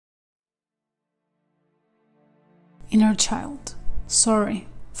Inner child, sorry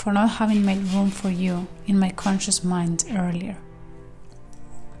for not having made room for you in my conscious mind earlier.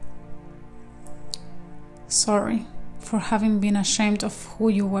 Sorry for having been ashamed of who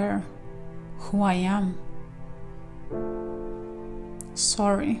you were, who I am.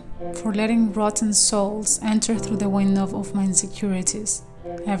 Sorry for letting rotten souls enter through the window of my insecurities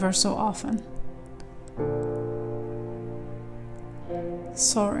ever so often.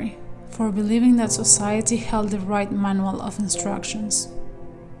 Sorry for believing that society held the right manual of instructions.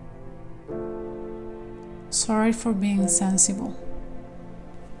 Sorry for being sensible.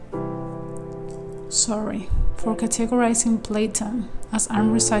 Sorry for categorizing playtime as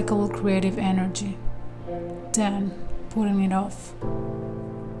unrecyclable creative energy, then putting it off.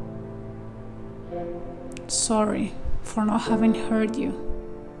 Sorry for not having heard you.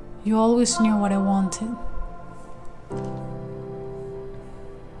 You always knew what I wanted.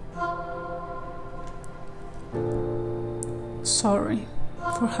 Sorry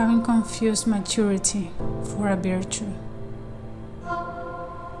for having confused maturity for a virtue.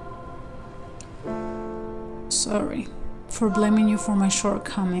 Sorry for blaming you for my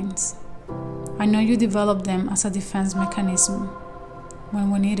shortcomings. I know you developed them as a defense mechanism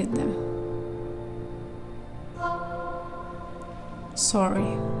when we needed them.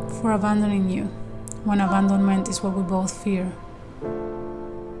 Sorry for abandoning you when abandonment is what we both fear.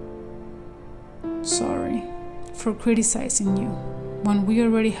 Sorry for criticizing you when we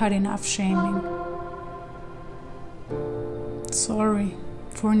already had enough shaming. Sorry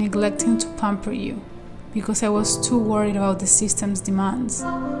for neglecting to pamper you because I was too worried about the system's demands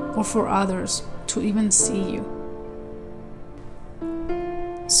or for others to even see you.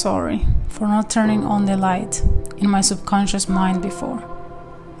 Sorry for not turning on the light in my subconscious mind before.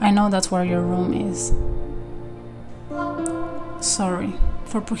 I know that's where your room is. Sorry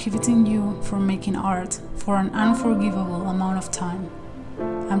for prohibiting you from making art for an unforgivable amount of time.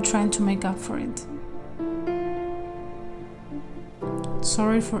 I'm trying to make up for it.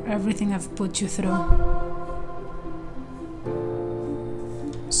 Sorry for everything I've put you through.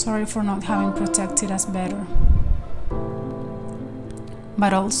 Sorry for not having protected us better.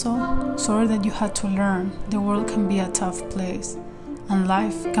 But also, sorry that you had to learn the world can be a tough place and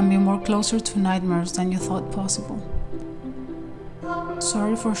life can be more closer to nightmares than you thought possible.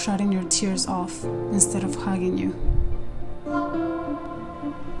 Sorry for shutting your tears off instead of hugging you.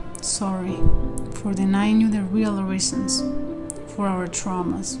 Sorry for denying you the real reasons for our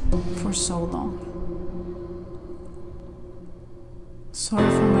traumas for so long. Sorry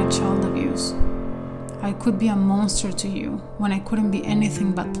for my child abuse. I could be a monster to you when I couldn't be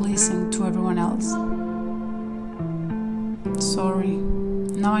anything but pleasing to everyone else. Sorry.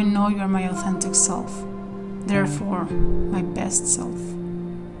 Now I know you are my authentic self, therefore my best self.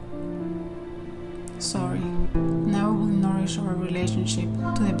 Sorry. Now I will nourish our relationship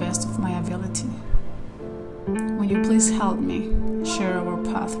to the best of my ability. Will you please help me share our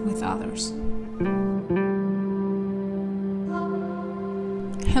path with others?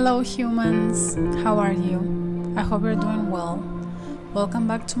 Hello humans, how are you? I hope you're doing well. Welcome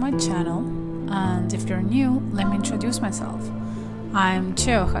back to my channel, and if you're new, let me introduce myself. I'm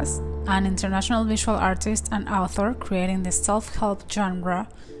Che Hojas, an international visual artist and author creating the self-help genre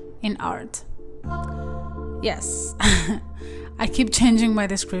in art. Yes, I keep changing my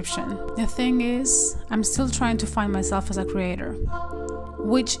description. The thing is, I'm still trying to find myself as a creator,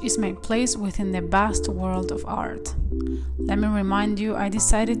 which is my place within the vast world of art. Let me remind you, I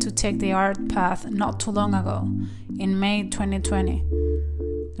decided to take the art path not too long ago, in May 2020.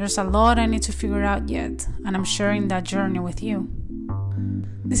 There's a lot I need to figure out yet, and I'm sharing that journey with you.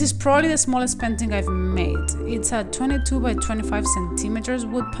 This is probably the smallest painting I've made. It's a 22 by 25 centimeters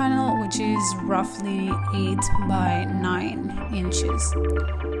wood panel, which is roughly 8 by 9 inches.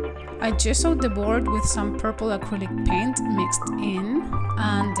 I gessoed the board with some purple acrylic paint mixed in,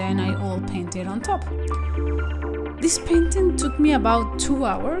 and then I oil painted on top. This painting took me about 2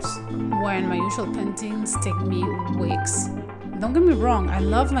 hours, when my usual paintings take me weeks. Don't get me wrong, I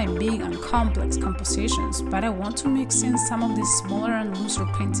love my big and complex compositions, but I want to mix in some of these smaller and looser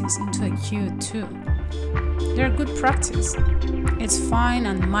paintings into a queue too. They're good practice. It's fun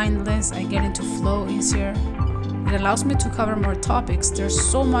and mindless, I get into flow easier. It allows me to cover more topics. There's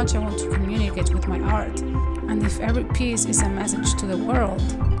so much I want to communicate with my art. And if every piece is a message to the world,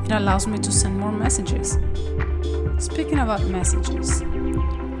 it allows me to send more messages. Speaking about messages,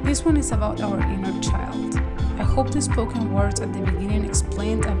 this one is about our inner child. I hope the spoken words at the beginning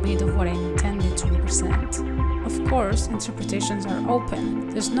explained a bit of what I intended to represent. Of course, interpretations are open.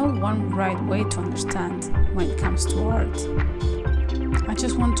 There's no one right way to understand when it comes to art. I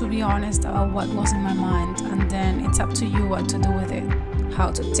just want to be honest about what was in my mind, and then it's up to you what to do with it,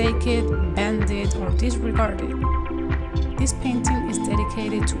 how to take it, bend it, or disregard it. This painting is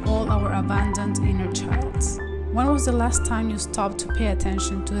dedicated to all our abandoned inner childs. When was the last time you stopped to pay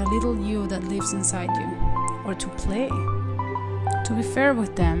attention to the little you that lives inside you, or to play? To be fair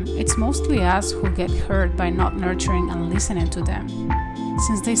with them, it's mostly us who get hurt by not nurturing and listening to them,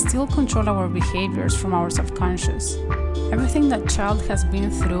 since they still control our behaviors from our subconscious. Everything that child has been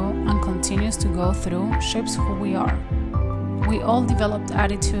through and continues to go through shapes who we are. We all developed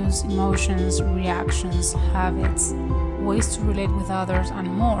attitudes, emotions, reactions, habits, ways to relate with others, and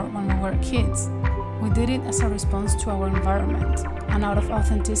more when we were kids. We did it as a response to our environment, and out of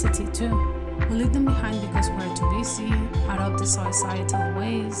authenticity too. We leave them behind because we're too busy, adopt the societal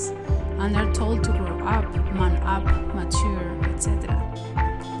ways, and are told to grow up, man up, mature, etc.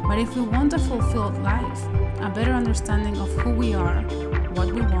 But if we want a fulfilled life, a better understanding of who we are,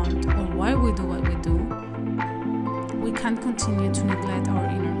 what we want, or why we do what we do, we can't continue to neglect our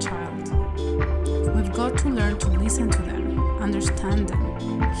inner child. We've got to learn to listen to them, understand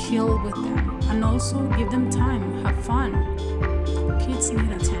them, heal with them, and also give them time, have fun. Kids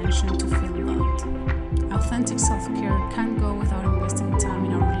need attention to feel loved. Authentic self-care can't go without investing time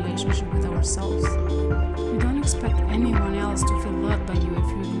in our relationship with ourselves. You don't expect anyone else to feel loved by you if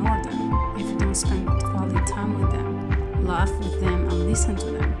you ignore them, if you don't spend quality time with them, laugh with them, and listen to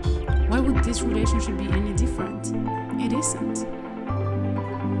them. Why would this relationship be any different? It isn't.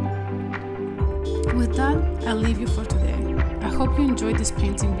 With that, I'll leave you for today. I hope you enjoyed this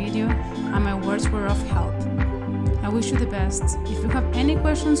painting video and my words were of help. I wish you the best. If you have any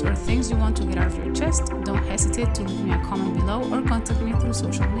questions or things you want to get out of your chest, don't hesitate to leave me a comment below or contact me through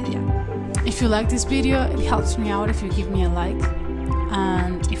social media. If you like this video, it helps me out if you give me a like.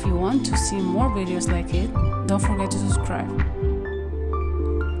 And if you want to see more videos like it, don't forget to subscribe.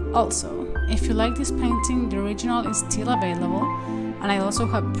 Also, if you like this painting, the original is still available, and I also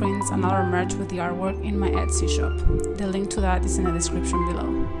have prints and other merch with the artwork in my Etsy shop. The link to that is in the description below.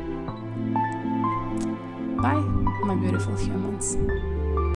 Bye, my beautiful humans.